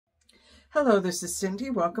Hello, this is Cindy.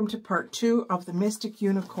 Welcome to part 2 of the Mystic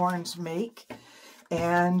Unicorns make.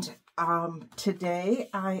 And today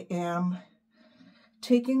I am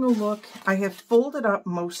taking a look. I have folded up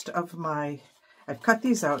most of I've cut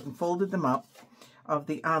these out and folded them up of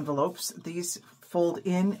the envelopes. These fold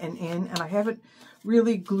in, and I haven't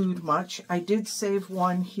really glued much. I did save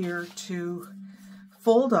one here to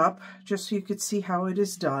fold up just so you could see how it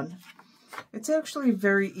is done. It's actually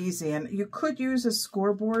very easy, and you could use a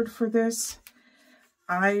scoreboard for this.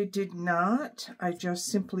 I did not. I just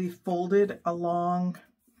simply folded along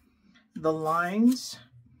the lines.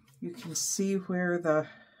 You can see where the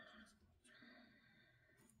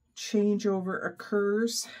changeover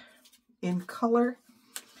occurs in color.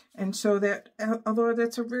 And so that, although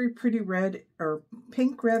that's a very pretty red, or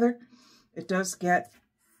pink rather, it does get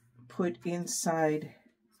put inside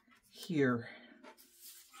here.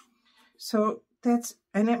 So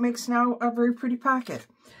and it makes now a very pretty pocket.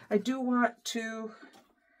 I do want to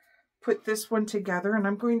put this one together, and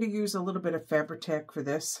I'm going to use a little bit of Fabri-Tac for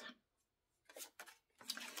this.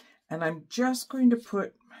 And I'm just going to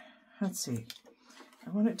put, let's see,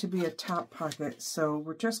 I want it to be a top pocket, so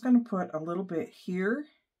we're just going to put a little bit here.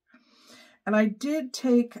 And I did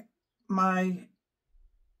take my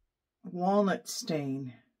walnut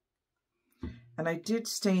stain, and I did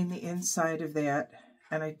stain the inside of that.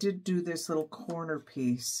 And I did do this little corner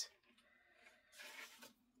piece.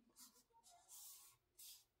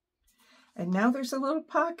 And now there's a little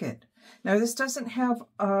pocket. Now this doesn't have,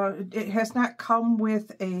 it has not come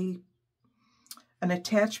with an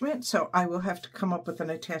attachment, so I will have to come up with an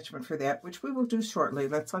attachment for that, which we will do shortly.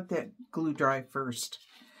 Let's let that glue dry first.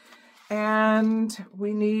 And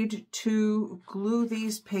we need to glue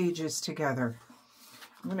these pages together.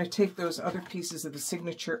 I'm going to take those other pieces of the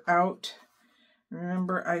signature out.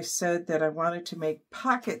 Remember, I said that I wanted to make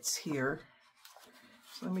pockets here.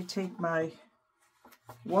 So let me take my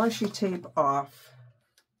washi tape off,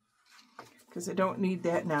 because I don't need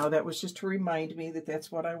that now. That was just to remind me that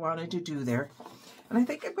that's what I wanted to do there. And I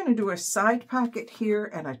think I'm going to do a side pocket here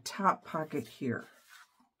and a top pocket here.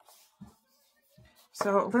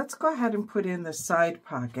 So let's go ahead and put in the side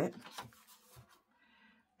pocket.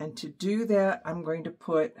 And to do that, I'm going to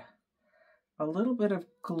put a little bit of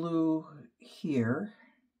glue here.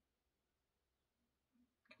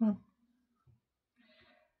 Come on.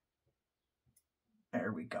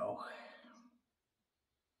 There we go.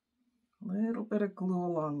 A little bit of glue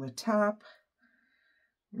along the top,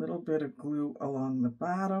 a little bit of glue along the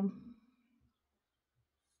bottom.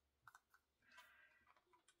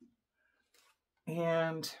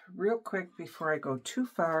 And real quick, before I go too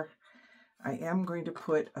far, I am going to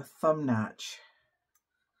put a thumb notch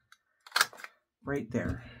right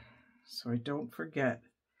there, so I don't forget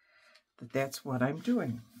that that's what I'm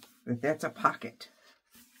doing, that that's a pocket.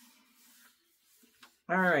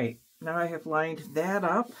 All right, now I have lined that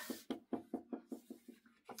up,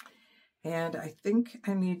 and I think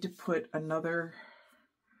I need to put another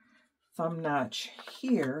thumb notch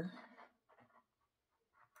here.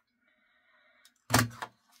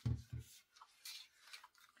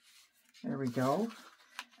 There we go.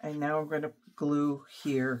 And now I'm going to glue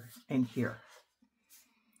here and here.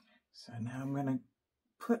 So now I'm going to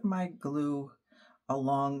put my glue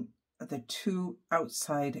along the two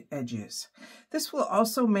outside edges. This will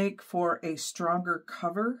also make for a stronger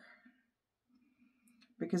cover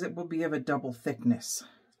because it will be of a double thickness.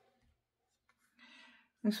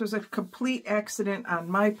 This was a complete accident on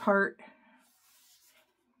my part,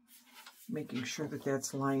 making sure that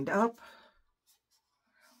that's lined up.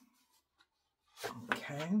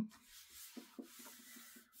 Okay.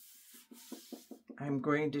 I'm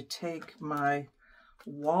going to take my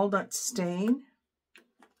walnut stain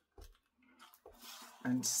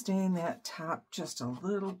and stain that top just a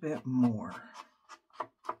little bit more.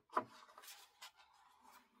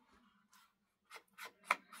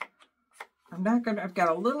 I've got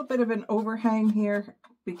a little bit of an overhang here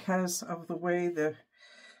because of the way the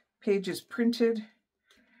page is printed.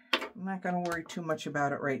 I'm not going to worry too much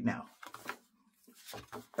about it right now.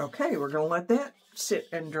 Okay, we're going to let that sit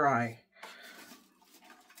and dry.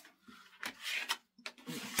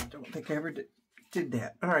 Don't think I ever did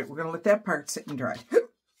that. All right, we're going to let that part sit and dry.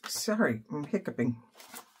 Sorry, I'm hiccuping.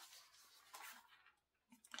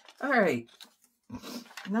 All right,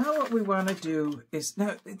 now what we want to do is,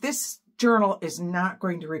 now this journal is not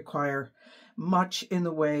going to require much in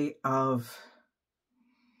the way of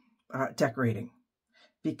decorating,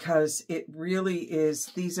 because it really is,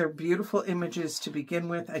 these are beautiful images to begin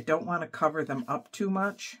with. I don't want to cover them up too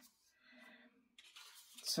much.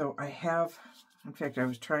 So I have, in fact, I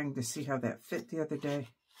was trying to see how that fit the other day.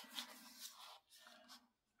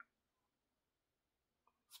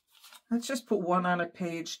 Let's just put one on a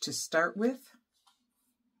page to start with.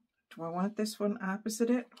 Do I want this one opposite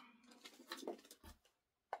it?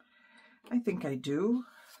 I think I do.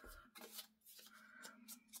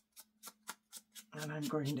 And I'm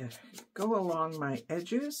going to go along my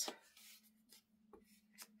edges.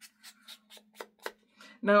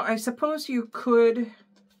 Now, I suppose you could,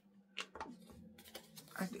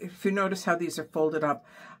 if you notice how these are folded up,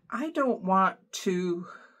 I don't want to,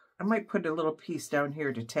 I might put a little piece down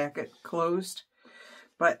here to tack it closed,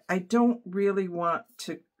 but I don't really want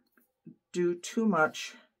to do too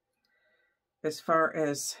much as far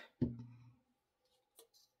as,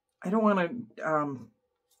 I don't want to,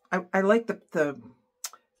 I like the,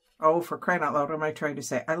 oh, for crying out loud, what am I trying to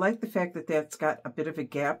say? I like the fact that that's got a bit of a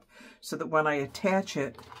gap so that when I attach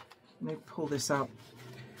it, let me pull this up.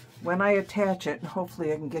 When I attach it, and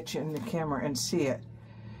hopefully I can get you in the camera and see it,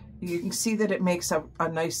 you can see that it makes a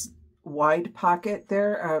nice wide pocket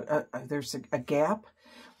there. There's a gap.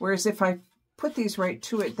 Whereas if I put these right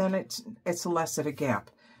to it, then it's less of a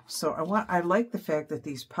gap. So I like the fact that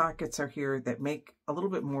these pockets are here that make a little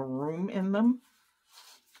bit more room in them.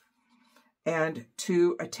 And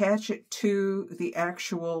to attach it to the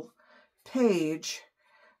actual page,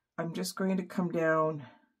 I'm just going to come down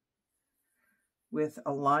with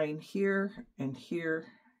a line here and here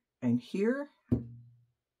and here.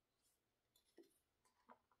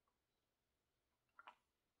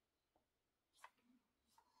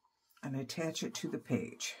 And attach it to the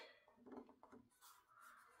page.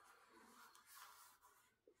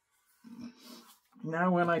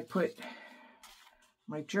 Now when I put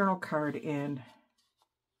my journal card in,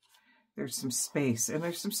 there's some space, and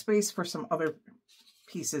there's some space for some other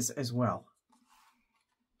pieces as well.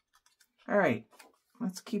 All right,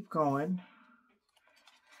 let's keep going.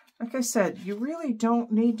 Like I said, you really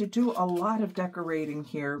don't need to do a lot of decorating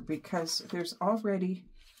here because there's already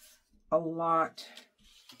a lot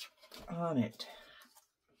on it.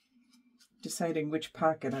 Deciding which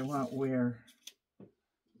pocket I want where.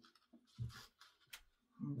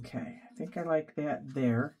 Okay, I think I like that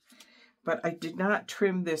there, but I did not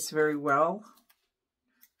trim this very well,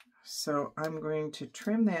 so I'm going to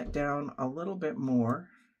trim that down a little bit more.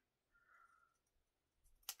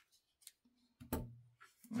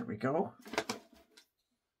 There we go.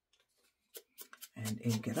 And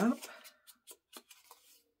ink it up.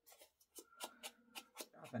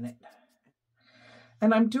 Open it.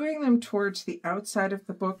 And I'm doing them towards the outside of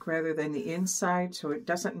the book rather than the inside, so it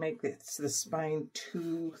doesn't make the spine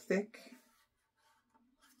too thick.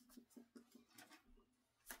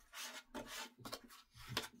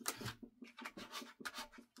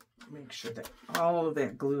 Make sure that all of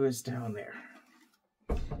that glue is down there.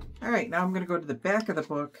 All right, now I'm going to go to the back of the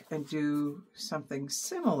book and do something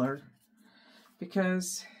similar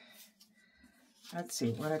because, let's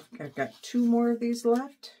see, what I've got 2 more of these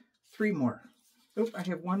left, 3 more. Oh, I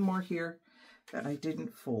have 1 more here that I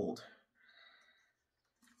didn't fold.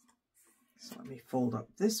 So let me fold up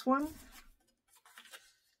this one.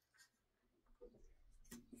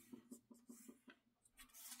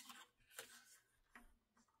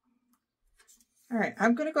 All right,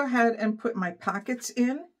 I'm going to go ahead and put my pockets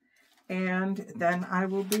in, and then I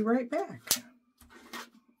will be right back.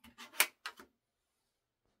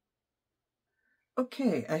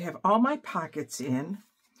 Okay, I have all my pockets in.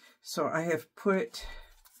 So I have put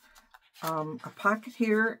a pocket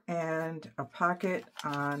here and a pocket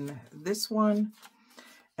on this one.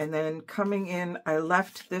 And then coming in, I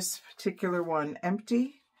left this particular one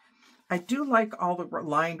empty. I do like all the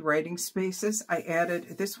lined writing spaces. I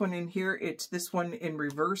added this one in here. It's this one in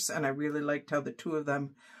reverse, and I really liked how the 2 of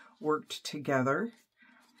them worked together.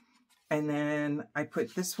 And then I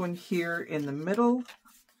put this one here in the middle.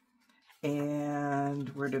 And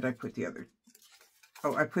where did I put the other?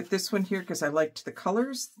 Oh, I put this one here because I liked the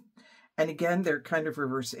colors. And again, they're kind of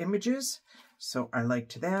reverse images. So I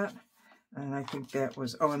liked that. And I think that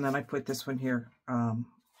was, oh, and then I put this one here.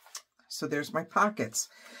 So there's my pockets.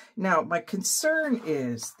 Now, my concern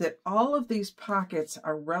is that all of these pockets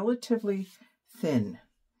are relatively thin.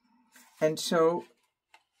 And so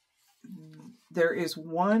there is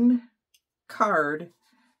one card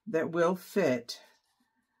that will fit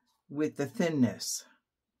with the thinness.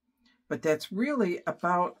 But that's really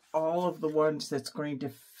about all of the ones that's going to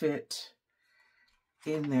fit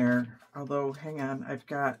in there. Although, hang on, I've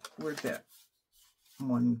got, where'd that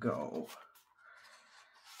one go?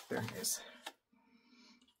 There it is.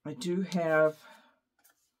 I do have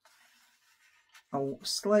a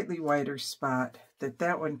slightly wider spot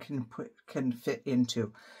that one can fit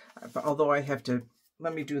into. But although I have to,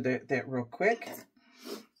 let me do that real quick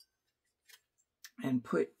and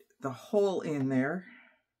put the hole in there.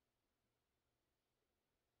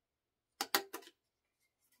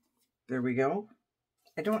 There we go.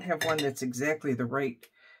 I don't have one that's exactly the right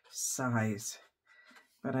size,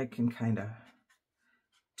 but I can kind of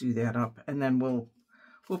do that up, and then we'll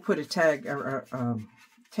put a tag or a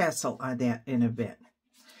tassel on that in a bit.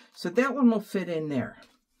 So that one will fit in there.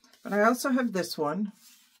 But I also have this one.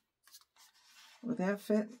 Will that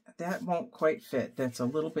fit? That won't quite fit. That's a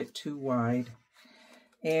little bit too wide.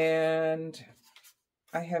 And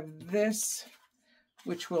I have this,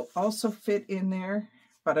 which will also fit in there,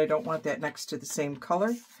 but I don't want that next to the same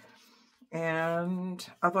color. And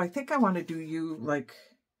although I think I want to do you like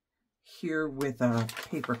here with a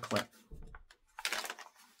paper clip.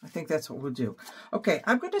 I think that's what we'll do. Okay,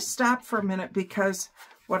 I'm going to stop for a minute because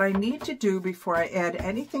what I need to do before I add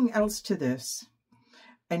anything else to this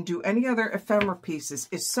and do any other ephemera pieces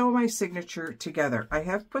is sew my signature together. I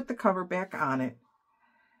have put the cover back on it.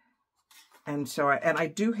 And so I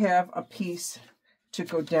do have a piece to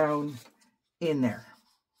go down in there.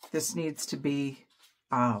 This needs to be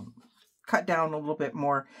cut down a little bit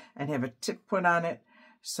more and have a tip put on it.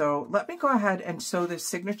 So let me go ahead and sew this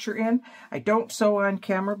signature in. I don't sew on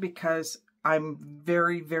camera because I'm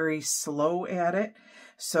very, very slow at it.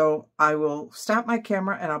 So I will stop my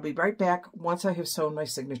camera and I'll be right back once I have sewn my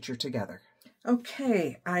signature together.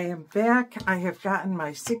 Okay, I am back. I have gotten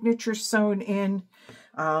my signature sewn in.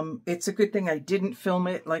 It's a good thing I didn't film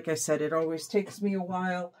it. Like I said, it always takes me a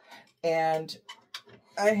while. And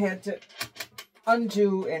I had to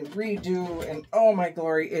undo and redo, and oh my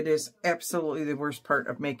glory, it is absolutely the worst part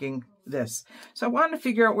of making this. So I wanted to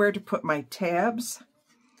figure out where to put my tabs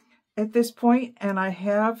at this point, and I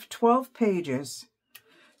have 12 pages.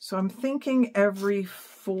 So I'm thinking every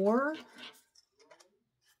 4.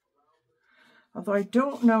 Although I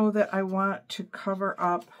don't know that I want to cover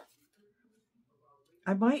up.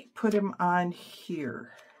 I might put them on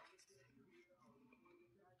here,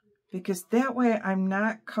 because that way I'm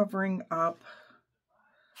not covering up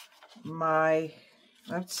my,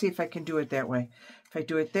 let's see if I can do it that way. If I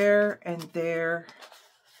do it there and there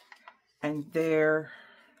and there.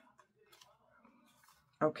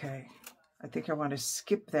 Okay, I think I want to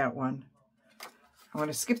skip that one. I want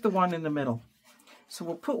to skip the one in the middle. So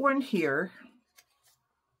we'll put one here.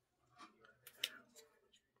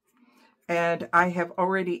 And I have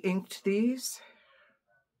already inked these.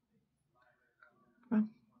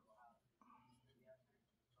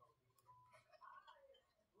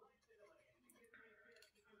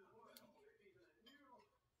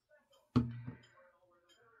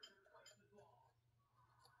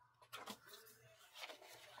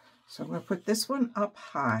 So I'm going to put this one up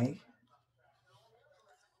high.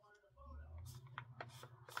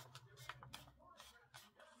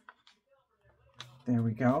 There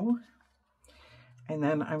we go. And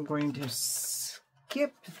then I'm going to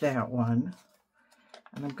skip that one.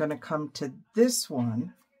 And I'm going to come to this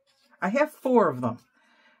one. I have 4 of them.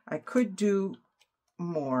 I could do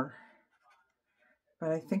more, but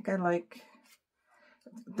I think I like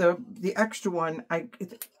the extra one. I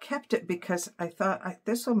kept it because I thought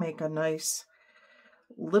this will make a nice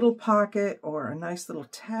little pocket or a nice little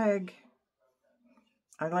tag.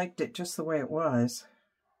 I liked it just the way it was.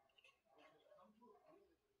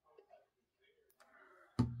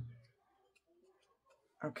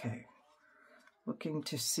 Okay, looking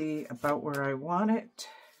to see about where I want it.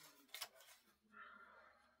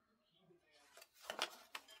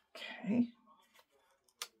 Okay,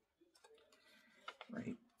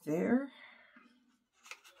 right there.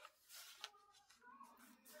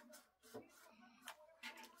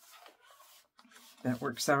 That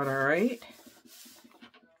works out all right.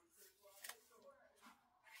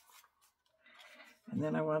 And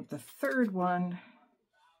then I want the third one.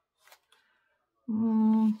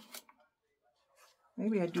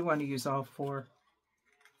 Maybe I do want to use all 4.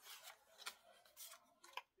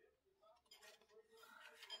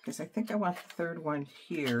 Because I think I want the third one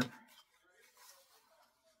here.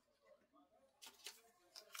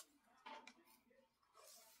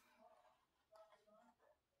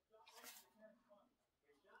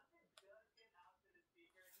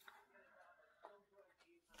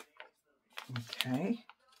 Okay.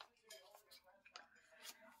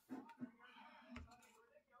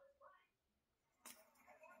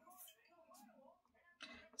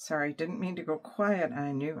 Sorry, didn't mean to go quiet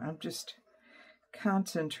on you. I'm just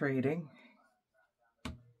concentrating.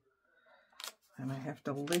 And I have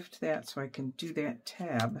to lift that so I can do that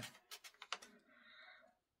tab.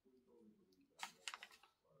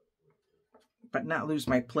 But not lose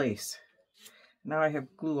my place. Now I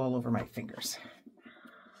have glue all over my fingers.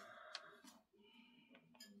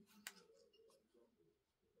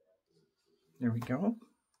 There we go.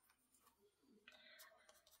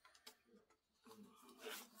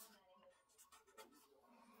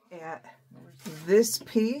 at this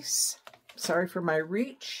piece. Sorry for my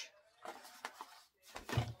reach.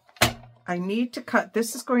 I need to cut,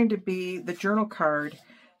 this is going to be the journal card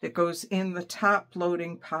that goes in the top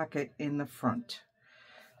loading pocket in the front.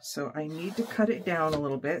 So I need to cut it down a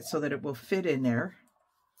little bit so that it will fit in there.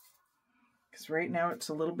 Because right now it's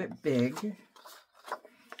a little bit big.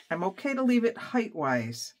 I'm okay to leave it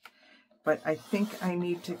height-wise, but I think I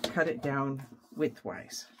need to cut it down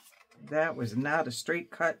width-wise. That was not a straight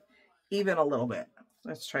cut, even a little bit.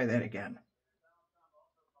 Let's try that again.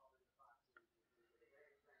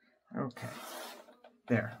 Okay,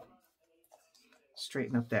 there.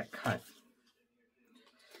 Straighten up that cut.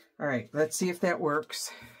 All right, let's see if that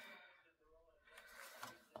works.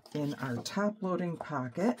 In our top loading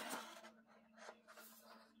pocket,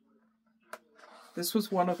 this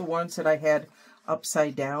was one of the ones that I had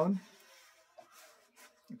upside down.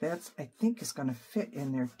 That's, I think, is going to fit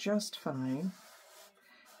in there just fine.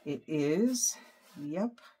 It is.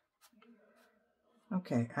 Yep.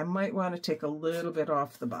 Okay, I might want to take a little bit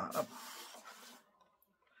off the bottom.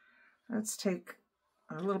 Let's take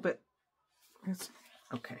a little bit.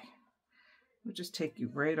 Okay. We'll just take you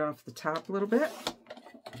right off the top a little bit.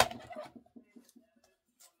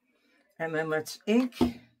 And then let's ink.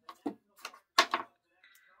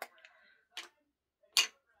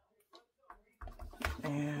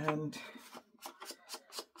 And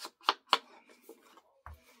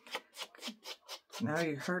now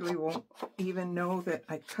you hardly won't even know that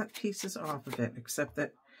I cut pieces off of it, except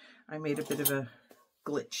that I made a bit of a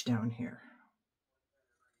glitch down here.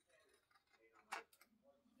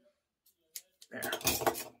 There.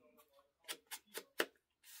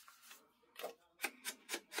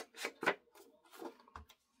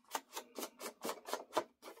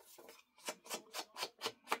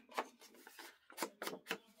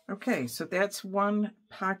 Okay, so that's one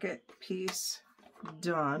pocket piece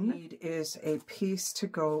done. Need is a piece to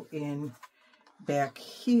go in back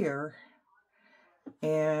here,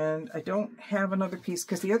 and I don't have another piece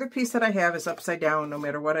because the other piece that I have is upside down. No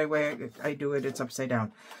matter what way I do it, it's upside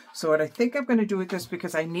down. So what I think I'm going to do with this,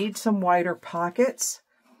 because I need some wider pockets,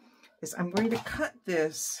 is I'm going to cut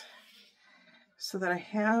this so that I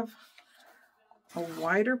have a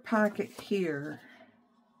wider pocket here,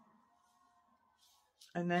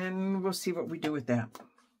 and then we'll see what we do with that.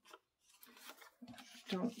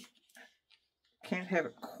 Can't have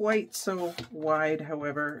it quite so wide,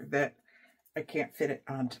 however, that I can't fit it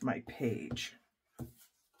onto my page.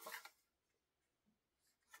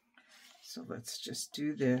 So let's just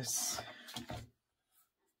do this.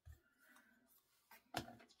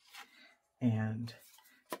 And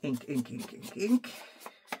ink, ink, ink, ink, ink.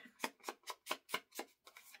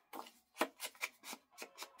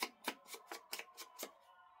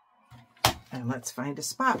 And let's find a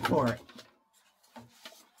spot for it.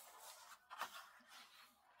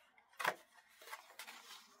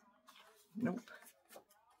 Nope.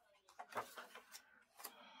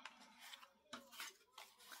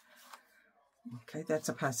 Okay, that's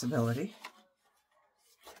a possibility.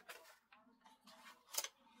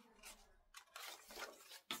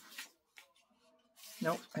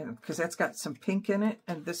 Nope, because that's got some pink in it,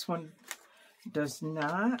 and this one does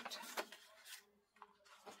not.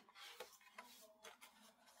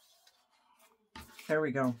 There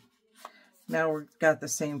we go. Now we've got the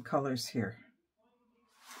same colors here.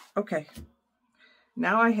 Okay.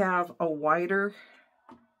 Now I have a wider.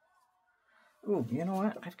 Oh, you know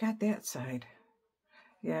what? I've got that side.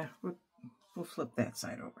 Yeah, we'll flip that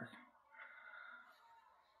side over.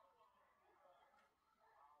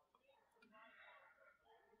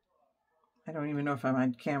 I don't even know if I'm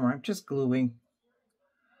on camera. I'm just gluing.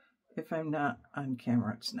 If I'm not on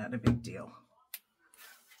camera, it's not a big deal.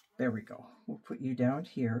 There we go. We'll put you down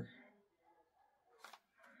here.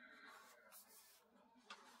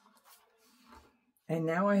 And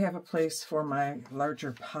now I have a place for my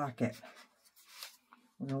larger pocket.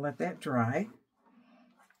 I'm going to let that dry.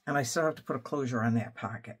 And I still have to put a closure on that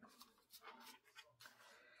pocket.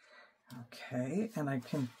 Okay, and I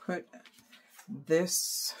can put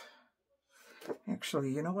this.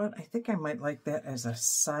 Actually, you know what? I think I might like that as a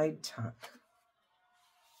side tuck.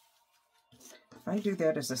 If I do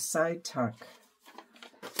that as a side tuck,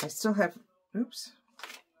 I still have, oops.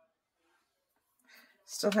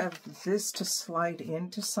 Still have this to slide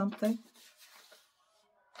into something.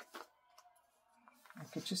 I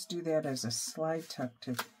could just do that as a slide tuck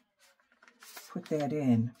to put that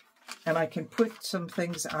in. And I can put some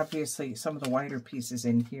things, obviously, some of the wider pieces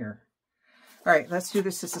in here. All right, let's do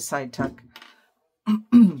this as a side tuck.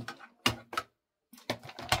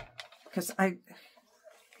 Because I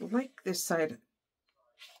like this side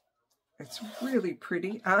It's really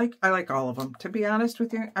pretty. I like all of them. To be honest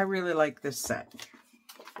with you, I really like this set.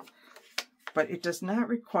 But it does not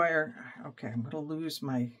require, okay, I'm going to lose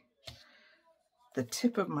the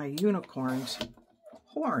tip of my unicorn's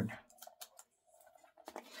horn.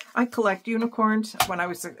 I collect unicorns. When I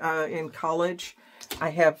was in college,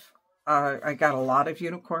 I got a lot of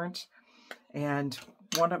unicorns. And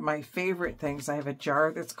one of my favorite things, I have a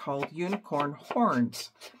jar that's called unicorn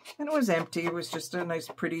horns. And it was empty. It was just a nice,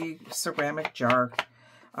 pretty ceramic jar.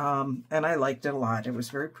 And I liked it a lot. It was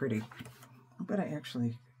very pretty. I'm going to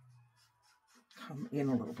actually come in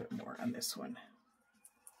a little bit more on this one.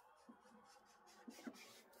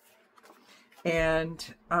 And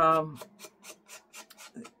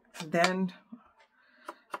then,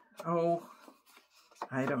 oh,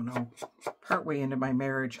 I don't know, partway into my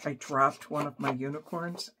marriage, I dropped one of my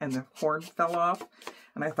unicorns and the horn fell off.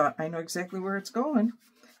 And I thought, I know exactly where it's going.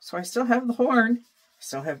 So I still have the horn,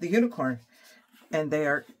 still have the unicorn. And they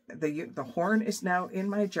are, the horn is now in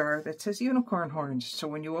my jar that says unicorn horns. So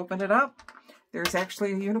when you open it up, there's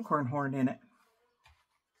actually a unicorn horn in it.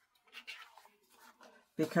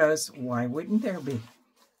 Because why wouldn't there be?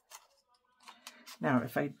 Now,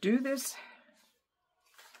 if I do this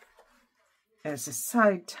as a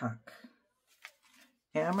side tuck,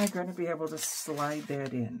 am I going to be able to slide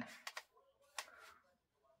that in?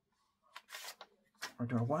 Or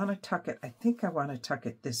do I want to tuck it? I think I want to tuck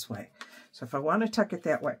it this way. So if I want to tuck it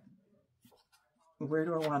that way, where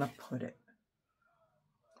do I want to put it?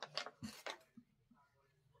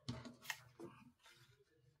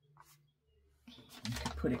 I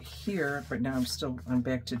could put it here, but now I'm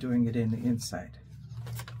back to doing it in the inside.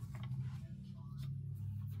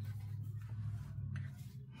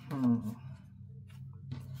 I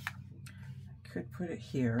could put it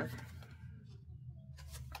here.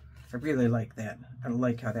 I really like that. I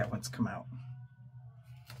like how that one's come out.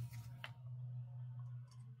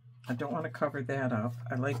 I don't want to cover that up.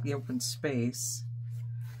 I like the open space.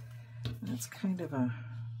 And it's kind of a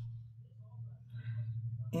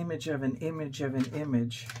image of an image of an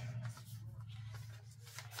image.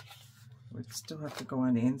 Would still have to go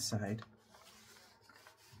on the inside.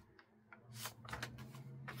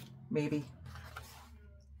 Maybe.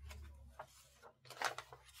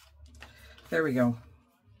 There we go.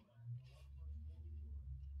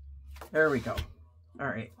 There we go. All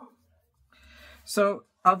right. So,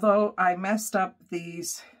 although I messed up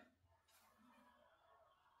these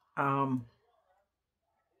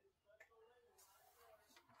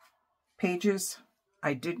pages,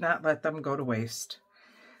 I did not let them go to waste.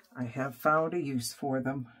 I have found a use for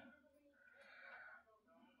them.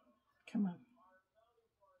 Come on.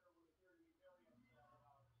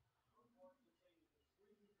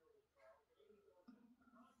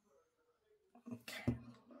 Okay.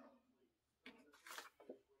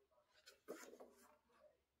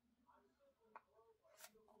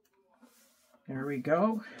 There we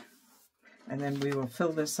go. And then we will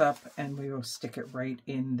fill this up and we will stick it right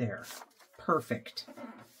in there. Perfect.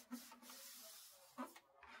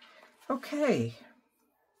 Okay.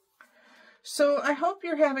 So I hope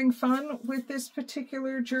you're having fun with this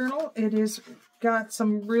particular journal. It has got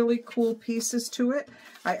some really cool pieces to it.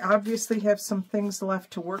 I obviously have some things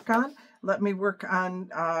left to work on. Let me work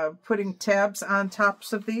on putting tabs on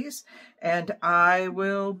tops of these, and I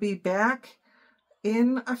will be back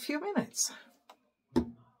in a few minutes.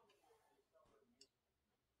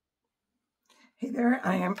 Hey there,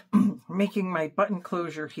 I am making my button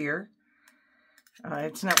closure here.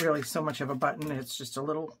 It's not really so much of a button, it's just a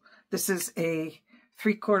little, this is a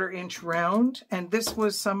 3/4 inch round, and this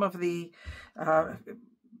was some of the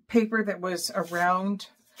paper that was around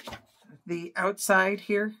the outside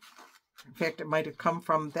here. In fact, it might have come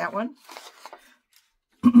from that one.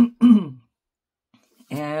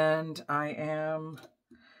 And I am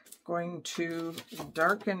going to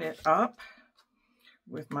darken it up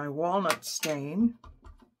with my walnut stain.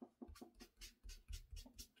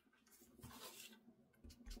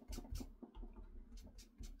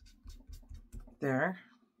 There.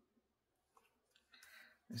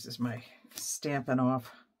 This is my Stampin'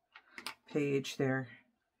 Off page there.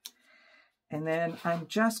 And then I'm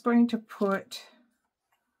just going to put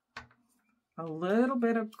a little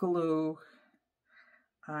bit of glue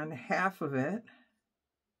on half of it,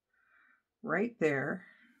 right there.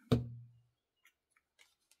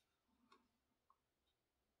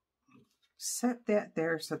 Set that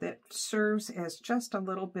there so that serves as just a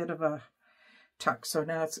little bit of a tuck. So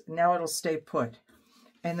now it'll stay put.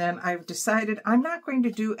 And then I've decided I'm not going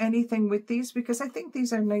to do anything with these because I think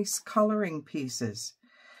these are nice coloring pieces.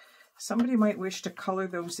 Somebody might wish to color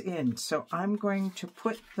those in. So I'm going to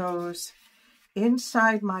put those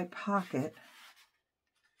inside my pocket.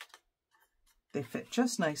 They fit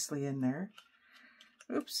just nicely in there.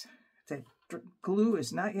 Oops, the glue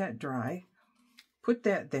is not yet dry. Put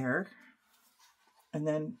that there, and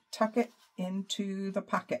then tuck it into the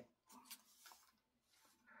pocket.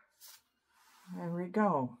 There we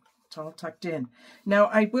go. It's all tucked in. Now,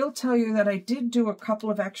 I will tell you that I did do a couple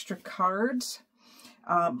of extra cards.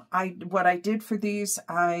 What I did for these,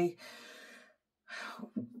 I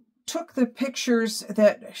took the pictures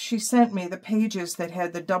that she sent me, the pages that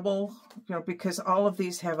had the double, because all of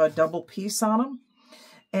these have a double piece on them.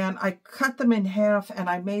 And I cut them in half, and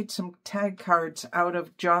I made some tag cards out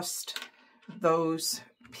of just those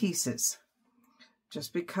pieces,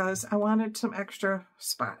 just because I wanted some extra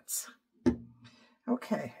spots.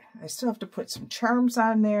 Okay, I still have to put some charms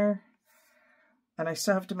on there, and I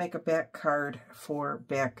still have to make a back card for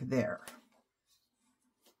back there.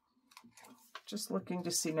 Just looking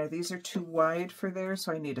to see, now these are too wide for there,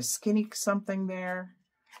 so I need a skinny something there.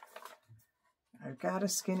 I've got a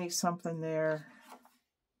skinny something there.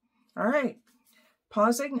 All right,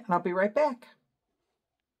 pausing, and I'll be right back.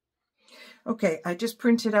 Okay, I just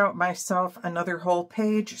printed out myself another whole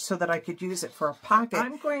page so that I could use it for a pocket.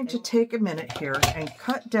 I'm going to take a minute here and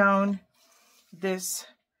cut down this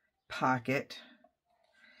pocket,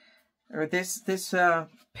 or this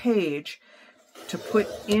page, to put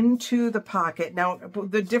into the pocket. Now,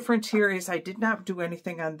 the difference here is I did not do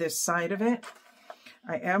anything on this side of it.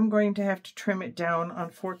 I am going to have to trim it down,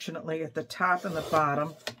 unfortunately, at the top and the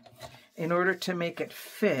bottom, in order to make it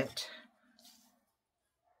fit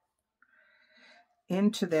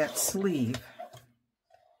into that sleeve.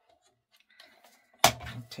 I'll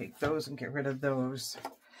take those and get rid of those.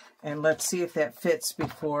 And let's see if that fits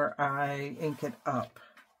before I ink it up.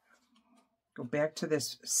 Go back to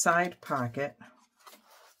this side pocket.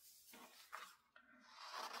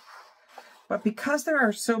 But because there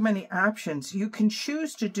are so many options, you can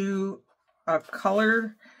choose to do a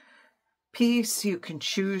color piece. You can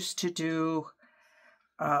choose to do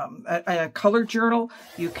a color journal.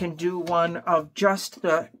 You can do one of just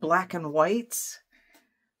the black and whites.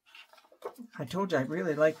 I told you I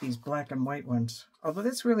really like these black and white ones, although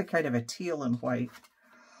that's really kind of a teal and white.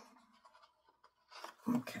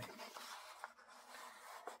 Okay.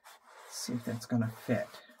 Let's see if that's going to fit.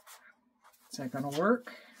 Is that going to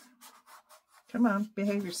work? Come on,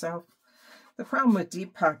 behave yourself. The problem with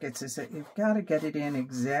deep pockets is that you've got to get it in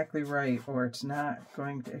exactly right, or it's not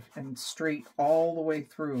going to, and straight all the way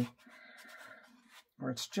through,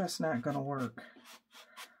 or it's just not going to work.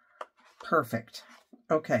 Perfect.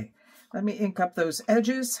 Okay, let me ink up those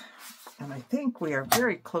edges, and I think we are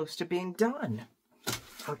very close to being done.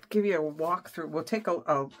 I'll give you a walk through. We'll take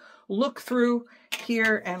a look through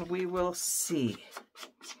here, and we will see.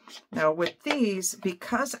 Now with these,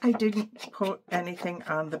 because I didn't put anything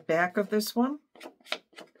on the back of this one,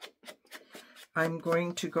 I'm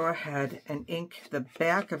going to go ahead and ink the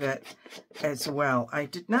back of it as well. I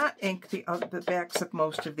did not ink the backs of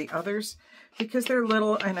most of the others because they're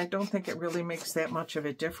little, and I don't think it really makes that much of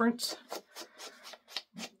a difference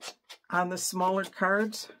on the smaller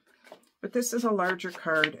cards. But this is a larger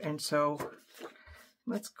card, and so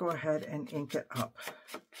let's go ahead and ink it up.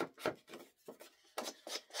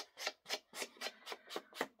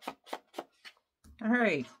 All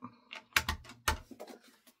right.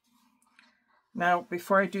 Now,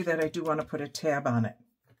 before I do that, I do want to put a tab on it.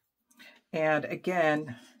 And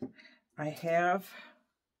again, I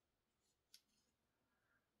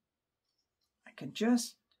can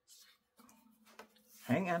just,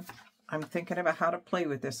 hang on. I'm thinking about how to play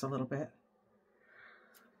with this a little bit.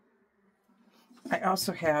 I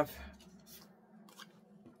also have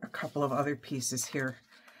a couple of other pieces here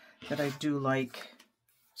that I do like,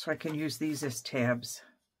 so I can use these as tabs.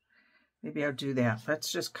 Maybe I'll do that.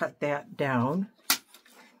 Let's just cut that down,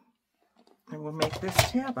 and we'll make this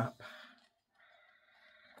tab up.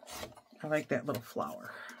 I like that little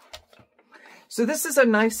flower. So this is a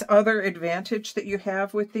nice other advantage that you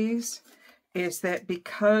have with these, is that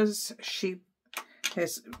because she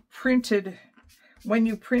has printed, when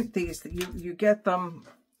you print these, you get them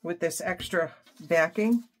with this extra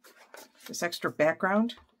backing, this extra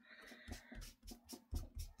background.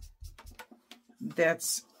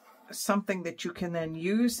 That's something that you can then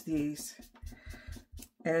use these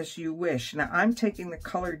as you wish. Now I'm taking the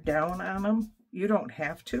color down on them. You don't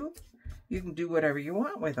have to. You can do whatever you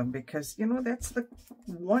want with them, because, you know, that's the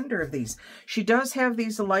wonder of these. She does have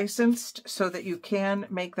these licensed so that you can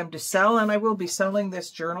make them to sell, and I will be selling this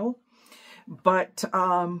journal. But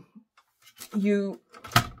I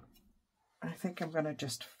think I'm going to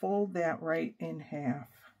just fold that right in half.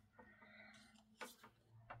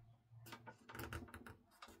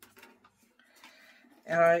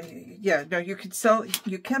 Yeah, no, you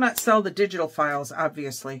cannot sell the digital files,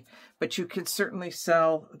 obviously, but you can certainly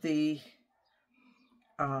sell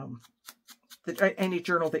any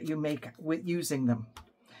journal that you make with using them.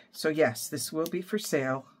 So yes, this will be for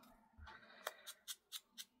sale.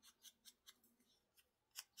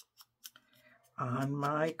 On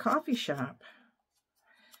my coffee shop.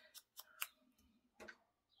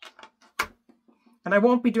 And I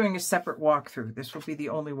won't be doing a separate walkthrough. This will be the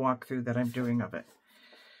only walkthrough that I'm doing of it.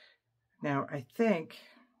 Now, I think,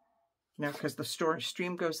 now because the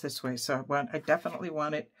stream goes this way, so I definitely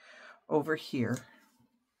want it over here.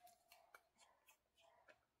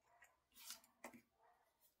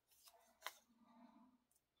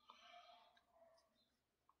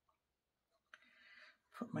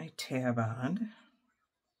 Put my tab on.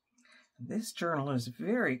 This journal is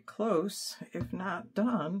very close, if not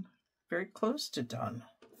done, very close to done.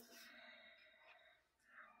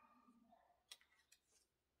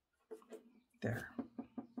 There.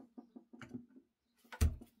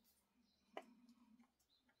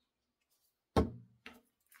 Okay.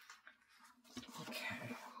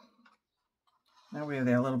 Now we have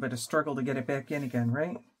that little bit of struggle to get it back in again,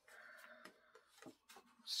 right?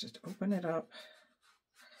 Let's just open it up.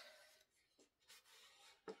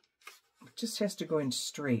 It just has to go in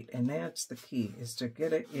straight, and that's the key, is to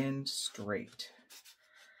get it in straight.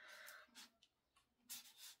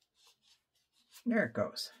 There it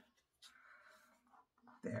goes.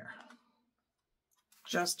 There.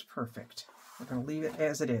 Just perfect. We're going to leave it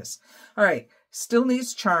as it is. All right, still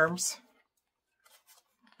needs charms.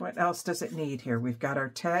 What else does it need here? We've got our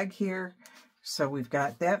tag here, so we've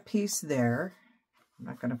got that piece there. I'm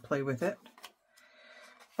not going to play with it.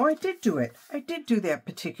 Oh, I did do it. I did do that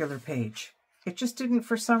particular page. It just didn't,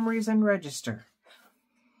 for some reason, register.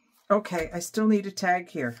 Okay, I still need a tag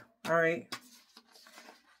here. All right.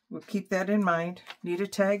 We'll keep that in mind. Need a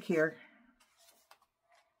tag here.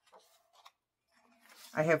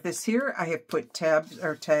 I have this here. I have put tabs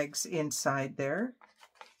or tags inside there.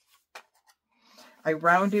 I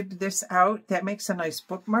rounded this out. That makes a nice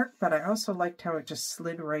bookmark, but I also liked how it just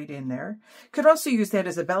slid right in there. Could also use that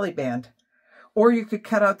as a belly band. Or you could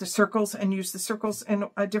cut out the circles and use the circles in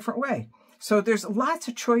a different way. So there's lots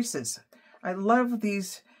of choices. I love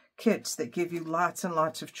these kits that give you lots and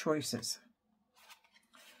lots of choices.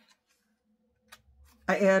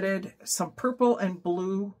 I added some purple and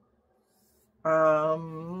blue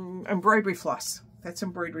embroidery floss. That's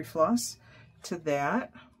embroidery floss to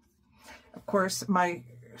that. Of course, my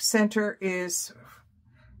center is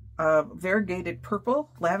variegated purple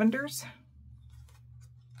lavenders.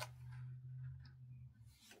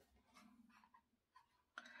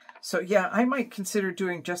 So yeah, I might consider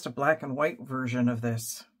doing just a black and white version of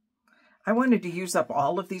this. I wanted to use up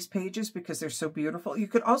all of these pages because they're so beautiful. You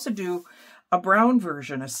could also do a brown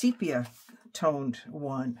version, a sepia toned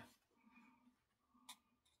one.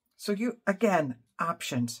 So you, again,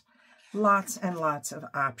 options. Lots and lots of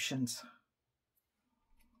options.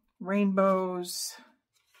 Rainbows.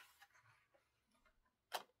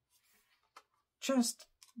 Just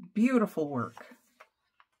beautiful work.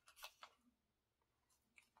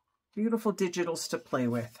 Beautiful digitals to play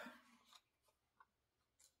with.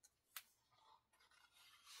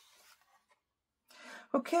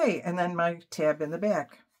 Okay, and then my tab in the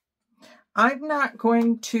back. I'm not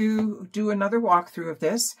going to do another walkthrough of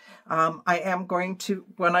this. I am going to,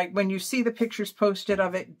 when you see the pictures posted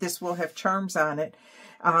of it, this will have charms on it.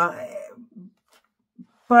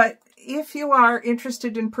 But if you are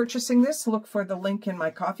interested in purchasing this, look for the link in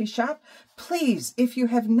my coffee shop. Please, if you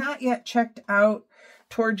have not yet checked out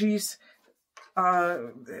Torgy's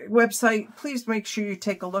website, please make sure you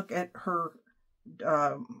take a look at her.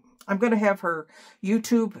 I'm going to have her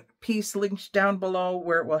YouTube piece linked down below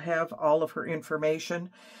where it will have all of her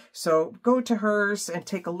information. So go to hers and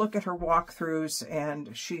take a look at her walkthroughs,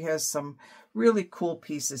 and she has some really cool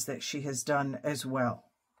pieces that she has done as well.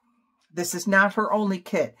 This is not her only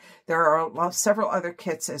kit. There are several other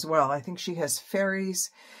kits as well. I think she has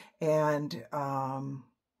fairies, and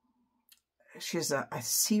she has a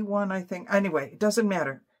C1, I think. Anyway, it doesn't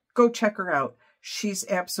matter. Go check her out. She's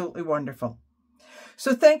absolutely wonderful.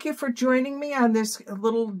 So thank you for joining me on this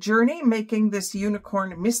little journey, making this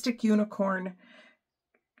unicorn, mystic unicorn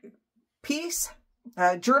piece,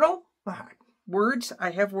 journal, words. I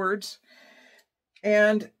have words.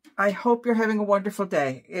 And I hope you're having a wonderful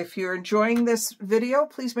day. If you're enjoying this video,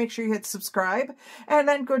 please make sure you hit subscribe, and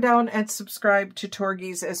then go down and subscribe to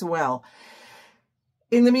Torgy's as well.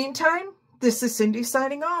 In the meantime, this is Cindy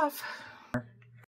signing off.